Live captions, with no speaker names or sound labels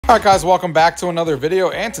Alright guys, welcome back to another video,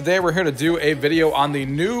 and today we're here to do a video on the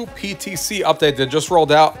new PTC update that just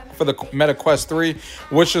rolled out for the Meta Quest 3,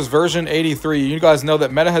 which is version 83. You guys know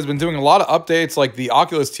that Meta has been doing a lot of updates like the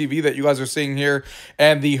Oculus TV that you guys are seeing here,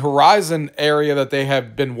 and the Horizon area that they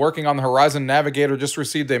have been working on. The Horizon Navigator just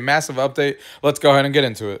received a massive update. Let's go ahead and get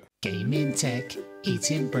into it. Gaming tech,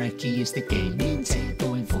 eating brekkie is the gaming tech,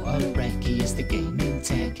 going for a brekkie is the gaming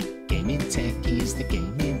tech, gaming techie is the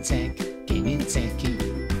gaming tech, gaming techie.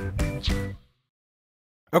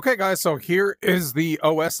 Okay guys, so here is the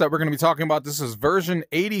OS that we're going to be talking about. This is version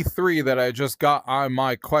 83 that I just got on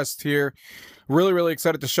my Quest here. Really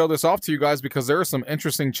excited to show this off to you guys because there are some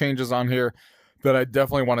interesting changes on here that I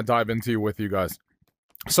definitely want to dive into with you guys.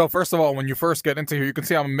 So first of all, when you first get into here, you can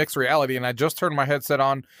see I'm in mixed reality, and I just turned my headset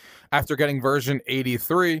on after getting version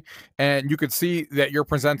 83, and you could see that you're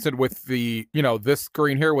presented with the, this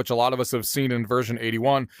screen here, which a lot of us have seen in version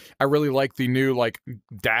 81. I really like the new,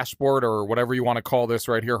 dashboard or whatever you want to call this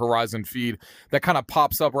right here, Horizon feed, that kind of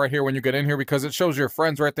pops up right here when you get in here because it shows your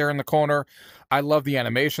friends right there in the corner. I love the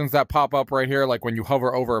animations that pop up right here, like when you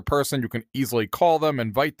hover over a person, you can easily call them,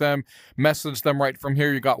 invite them, message them right from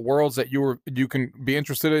here. You got worlds that you can be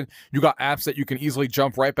interested in. You got apps that you can easily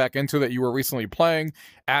jump right back into that you were recently playing,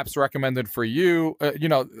 apps recommended for you.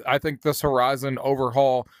 I think this Horizon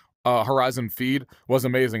overhaul, Horizon feed was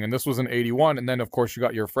amazing, and this was in 81. And then of course you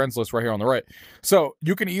got your friends list right here on the right, so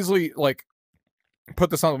you can easily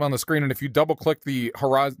put this on the screen, and if you double click the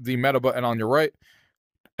Meta button on your right,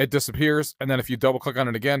 it disappears, and then if you double click on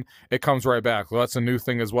it again, it comes right back. Well, that's a new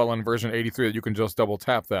thing as well in version 83, that you can just double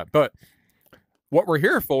tap that. But what we're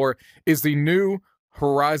here for is the new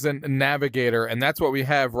Horizon Navigator, and that's what we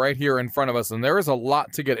have right here in front of us. And there is a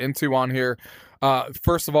lot to get into on here.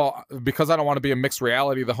 First of all, because I don't want to be in mixed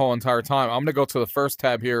reality the whole entire time, I'm going to go to the first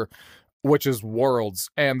tab here, which is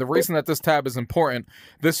Worlds. And the reason that this tab is important,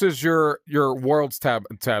 this is your Worlds tab.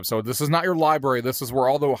 So this is not your library. This is where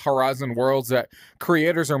all the Horizon worlds that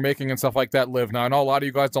creators are making and stuff like that live. Now, I know a lot of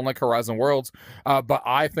you guys don't like Horizon Worlds, but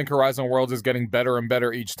I think Horizon Worlds is getting better and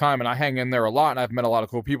better each time, and I hang in there a lot, and I've met a lot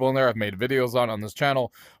of cool people in there. I've made videos on this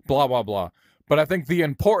channel, blah, blah, blah. But I think the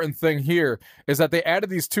important thing here is that they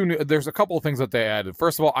added these two new, there's a couple of things that they added.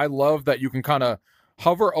 First of all, I love that you can kind of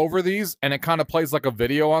hover over these and it kind of plays like a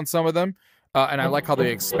video on some of them. And I like how they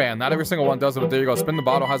expand. Not every single one does it, but there you go. Spin the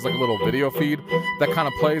Bottle has like a little video feed that kind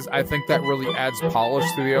of plays. I think that really adds polish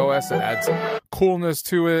to the OS. It adds coolness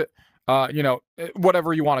to it.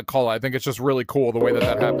 Whatever you want to call it. I think it's just really cool the way that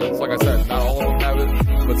happens. Like I said, not all of them have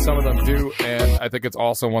it, but some of them do. And I think it's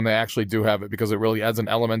awesome when they actually do have it because it really adds an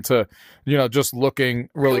element to, just looking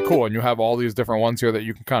really cool. And you have all these different ones here that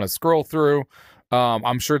you can kind of scroll through.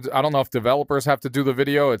 I'm sure, I don't know if developers have to do the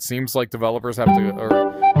video. It seems like developers have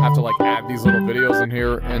to add these little videos in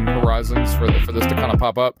here in Horizons for this to kind of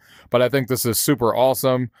pop up. But I think this is super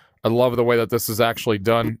awesome. I love the way that this is actually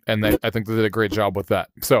done, and I think they did a great job with that.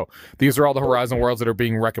 So these are all the Horizon worlds that are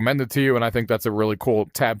being recommended to you, and I think that's a really cool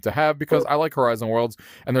tab to have because I like Horizon worlds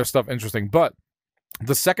and there's stuff interesting. But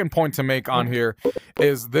the second point to make on here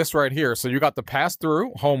is this right here. So you got the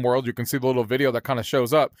pass-through home world. You can see the little video that kind of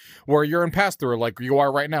shows up where you're in pass-through like you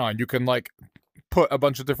are right now, and you can put a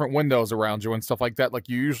bunch of different windows around you and stuff like that like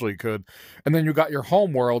you usually could. And then you got your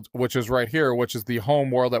home world, which is right here, which is the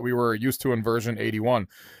home world that we were used to in version 81.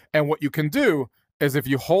 And what you can do is if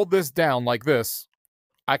you hold this down like this,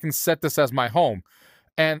 I can set this as my home.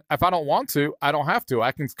 And if I don't want to, I don't have to.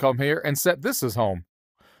 I can come here and set this as home.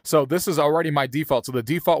 So this is already my default. So the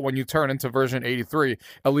default when you turn into version 83,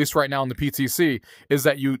 at least right now in the PTC, is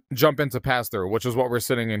that you jump into pass-through, which is what we're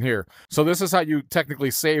sitting in here. So this is how you technically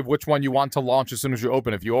save which one you want to launch as soon as you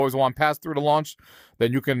open. If you always want pass-through to launch,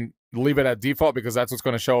 then you can leave it at default because that's what's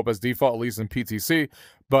going to show up as default, at least in PTC.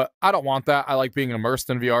 But I don't want that. I like being immersed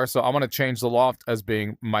in VR, so I'm going to change the loft as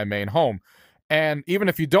being my main home. And even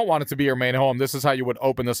if you don't want it to be your main home, this is how you would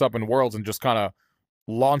open this up in Worlds and just kind of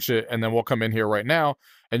launch it. And then we'll come in here right now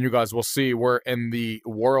and you guys will see we're in the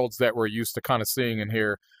worlds that we're used to kind of seeing in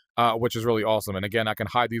here, which is really awesome. And again, I can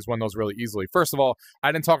hide these windows really easily. First of all,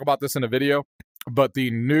 I didn't talk about this in a video, but the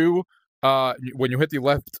new when you hit the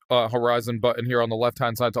left Horizon button here on the left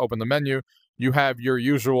hand side to open the menu, you have your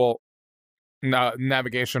usual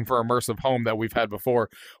navigation for immersive home that we've had before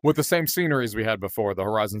with the same sceneries we had before: the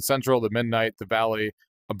Horizon Central, the Midnight, the Valley,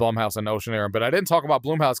 Blumhouse, and Ocean Air. But I didn't talk about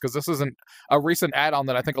Blumhouse because this isn't a recent add-on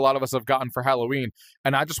that I think a lot of us have gotten for Halloween,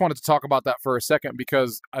 and I just wanted to talk about that for a second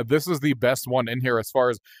because this is the best one in here as far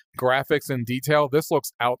as graphics and detail. This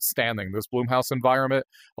looks outstanding, this Blumhouse environment,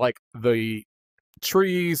 like the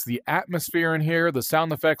trees, the atmosphere in here, the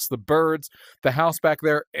sound effects, the birds, the house back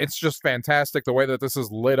there. It's just fantastic the way that this is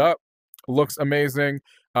lit up. Looks amazing.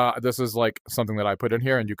 This is like something that I put in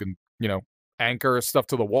here, and you can, anchor stuff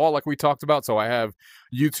to the wall like we talked about. So I have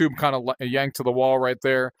YouTube kind of yanked to the wall right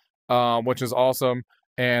there, which is awesome.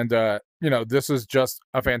 And this is just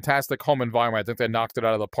a fantastic home environment. I think they knocked it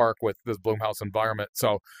out of the park with this Bloomhouse environment.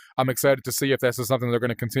 So I'm excited to see if this is something they're going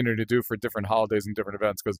to continue to do for different holidays and different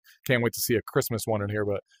events, because can't wait to see a Christmas one in here.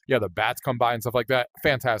 But yeah, the bats come by and stuff like that.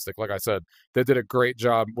 Fantastic. Like I said, they did a great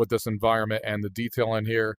job with this environment, and the detail in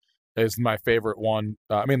here is my favorite one.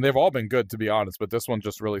 I mean, they've all been good, to be honest, but this one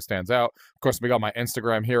just really stands out. Of course, we got my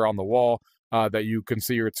Instagram here on the wall that you can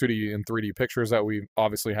see your 2D and 3D pictures that we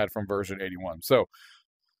obviously had from version 81. So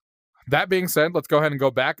that being said, let's go ahead and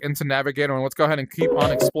go back into Navigator, and let's go ahead and keep on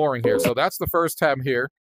exploring here. So that's the first tab here,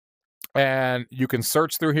 and you can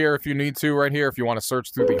search through here if you need to right here. If you want to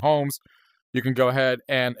search through the homes, you can go ahead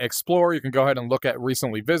and explore. You can go ahead and look at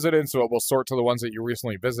recently visited, so it will sort to the ones that you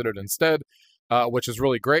recently visited instead, which is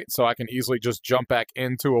really great. So I can easily just jump back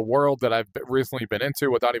into a world that I've recently been into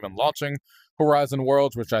without even launching Horizon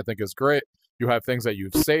Worlds, which I think is great. You have things that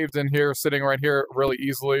you've saved in here sitting right here really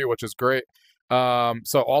easily, which is great.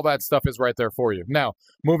 So all that stuff is right there for you. Now,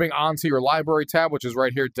 moving on to your library tab, which is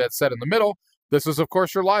right here dead set in the middle. This is, of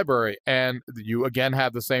course, your library, and you, again,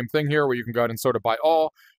 have the same thing here where you can go ahead and sort it by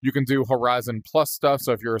all. You can do Horizon Plus stuff,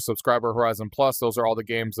 so if you're a subscriber Horizon Plus, those are all the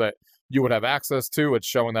games that you would have access to. It's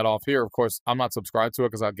showing that off here. Of course, I'm not subscribed to it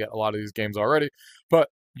because I get a lot of these games already, but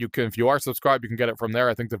you can, if you are subscribed, you can get it from there.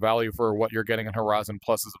 I think the value for what you're getting in Horizon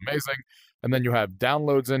Plus is amazing. And then you have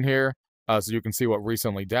downloads in here, so you can see what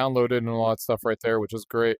recently downloaded and all that stuff right there, which is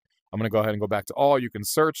great. I'm going to go ahead and go back to all. You can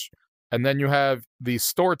search. And then you have the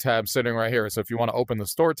store tab sitting right here. So if you want to open the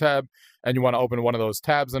store tab and you want to open one of those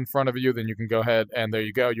tabs in front of you, then you can go ahead and there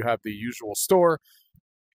you go. You have the usual store.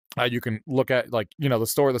 You can look at, like, the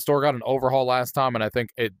store. The store got an overhaul last time, and I think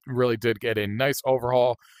it really did get a nice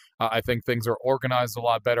overhaul. I think things are organized a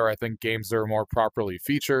lot better. I think games are more properly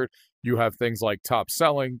featured. You have things like top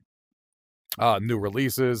selling, new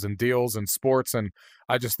releases and deals and sports, and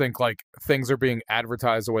I just think like things are being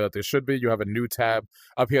advertised the way that they should be. You have a new tab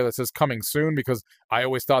up here that says coming soon, because I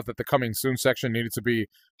always thought that the coming soon section needed to be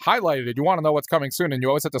highlighted. You want to know what's coming soon, and you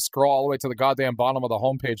always have to scroll all the way to the goddamn bottom of the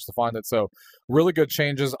homepage to find it. So really good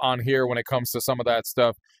changes on here when it comes to some of that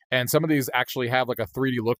stuff. And some of these actually have like a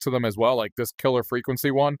 3D look to them as well, like this killer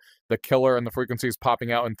frequency one. The killer and the frequency is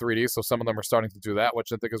popping out in 3D, so some of them are starting to do that,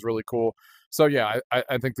 which I think is really cool. So yeah,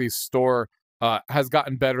 I think the store has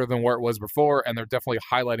gotten better than where it was before, and they're definitely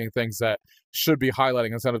highlighting things that should be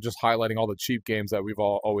highlighting instead of just highlighting all the cheap games that we've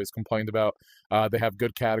always complained about. They have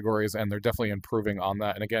good categories, and they're definitely improving on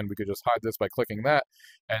that. And again, we could just hide this by clicking that,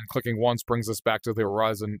 and clicking once brings us back to the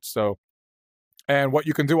Horizon. So, and what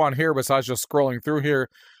you can do on here, besides just scrolling through here,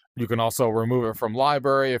 you can also remove it from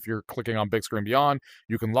library. If you're clicking on Big Screen Beyond,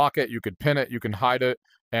 you can lock it, you could pin it, you can hide it.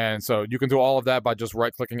 And so you can do all of that by just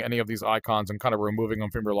right-clicking any of these icons and kind of removing them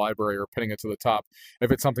from your library or pinning it to the top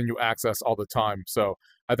if it's something you access all the time. So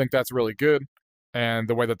I think that's really good. And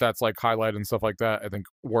the way that that's like highlighted and stuff like that, I think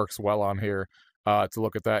works well on here to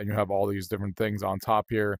look at that. And you have all these different things on top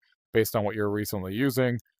here based on what you're recently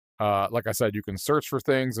using. Like I said, you can search for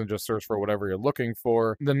things and just search for whatever you're looking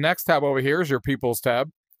for. The next tab over here is your People's tab.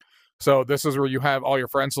 So this is where you have all your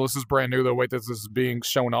friends. So this is brand new, the way that this is being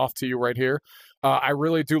shown off to you right here. I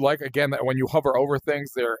really do like, again, that when you hover over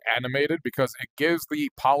things, they're animated, because it gives the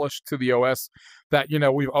polish to the OS that,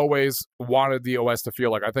 we've always wanted the OS to feel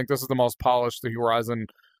like. I think this is the most polished the Horizon,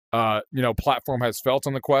 platform has felt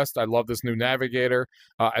on the Quest. I love this new Navigator.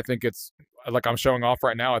 I think it's, like I'm showing off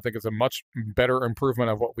right now, I think it's a much better improvement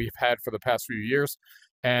of what we've had for the past few years.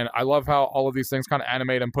 And I love how all of these things kind of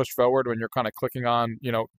animate and push forward when you're kind of clicking on,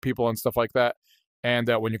 people and stuff like that. And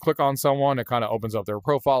when you click on someone, it kind of opens up their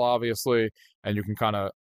profile, obviously, and you can kind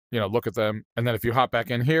of, look at them. And then if you hop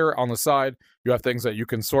back in here on the side, you have things that you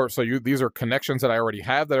can sort. So these are connections that I already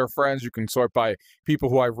have that are friends. You can sort by people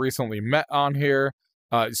who I've recently met on here.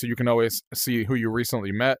 So you can always see who you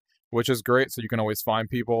recently met, which is great. So you can always find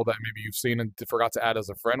people that maybe you've seen and forgot to add as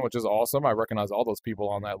a friend, which is awesome. I recognize all those people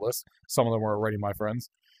on that list. Some of them were already my friends.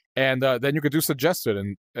 And then you could do suggested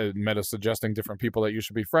and meta suggesting different people that you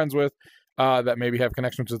should be friends with that maybe have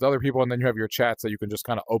connections with other people. And then you have your chats that you can just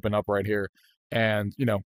kind of open up right here and,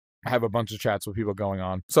 have a bunch of chats with people going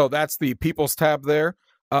on. So that's the People's tab there,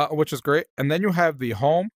 which is great. And then you have the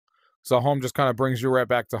home, So home just kind of brings you right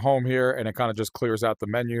back to home here, and it kind of just clears out the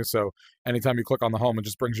menu. So anytime you click on the home, it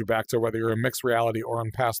just brings you back to whether you're in mixed reality or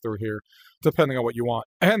in pass-through here, depending on what you want.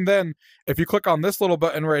 And then if you click on this little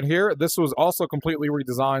button right here, this was also completely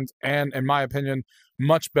redesigned and, in my opinion,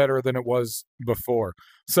 much better than it was before.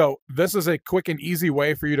 So this is a quick and easy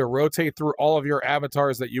way for you to rotate through all of your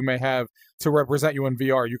avatars that you may have to represent you in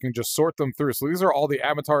VR. You can just sort them through. So these are all the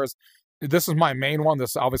avatars. This is my main one.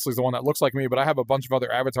 This obviously is the one that looks like me, but I have a bunch of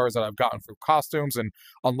other avatars that I've gotten through costumes and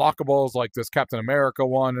unlockables, like this Captain America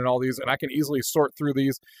one and all these, and I can easily sort through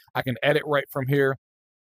these. I can edit right from here.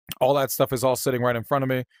 All that stuff is all sitting right in front of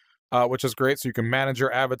me, which is great. So you can manage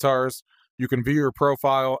your avatars, you can view your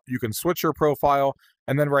profile, you can switch your profile,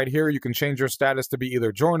 and then right here you can change your status to be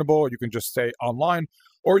either joinable, or you can just stay online,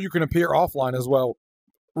 or you can appear offline as well,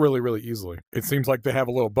 really easily. It seems like they have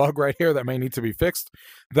a little bug right here that may need to be fixed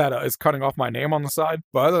that is cutting off my name on the side.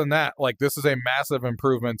 But other than that, like, this is a massive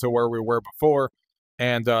improvement to where we were before.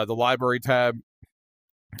 And the library tab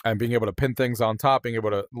and being able to pin things on top, being able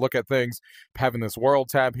to look at things, having this world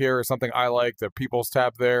tab here is something I like. The people's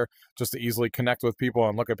tab there, just to easily connect with people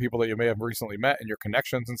and look at people that you may have recently met and your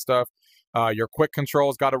connections and stuff. Your quick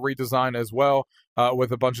controls got a redesign as well,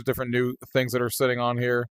 with a bunch of different new things that are sitting on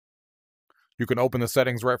here. You can open the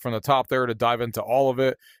settings right from the top there to dive into all of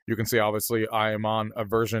it. You can see, obviously, I am on a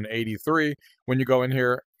version 83 when you go in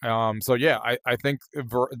here. So yeah, I think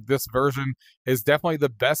this version is definitely the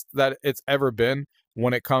best that it's ever been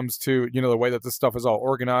when it comes to, you know, the way that this stuff is all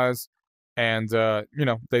organized. And, you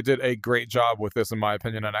know, they did a great job with this, in my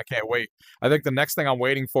opinion, and I can't wait. I think the next thing I'm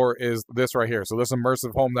waiting for is this right here. So this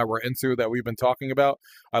immersive home that we're into, that we've been talking about.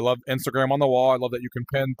 I love Instagram on the wall. I love that you can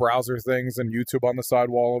pin browser things and YouTube on the side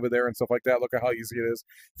wall over there and stuff like that. Look at how easy it is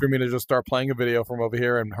for me to just start playing a video from over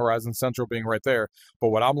here and Horizon Central being right there. But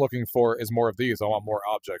what I'm looking for is more of these. I want more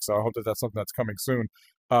objects. So I hope that that's something that's coming soon.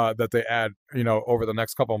 That they add, you know, over the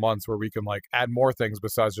next couple of months, where we can like add more things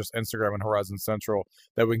besides just Instagram and Horizon Central,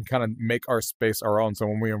 that we can kind of make our space our own. So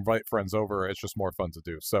when we invite friends over, it's just more fun to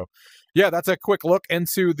do. So yeah, that's a quick look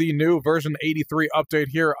into the new version 83 update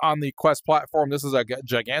here on the Quest platform. This is a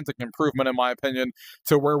gigantic improvement, in my opinion,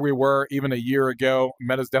 to where we were even a year ago.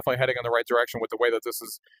 Meta's definitely heading in the right direction with the way that this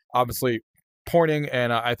is obviously pointing,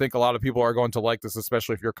 and I think a lot of people are going to like this,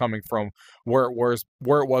 especially if you're coming from where it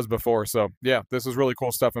was before. So yeah, this is really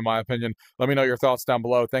cool stuff, in my opinion. Let me know your thoughts down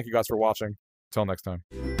below. Thank you guys for watching. Till next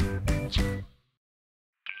time.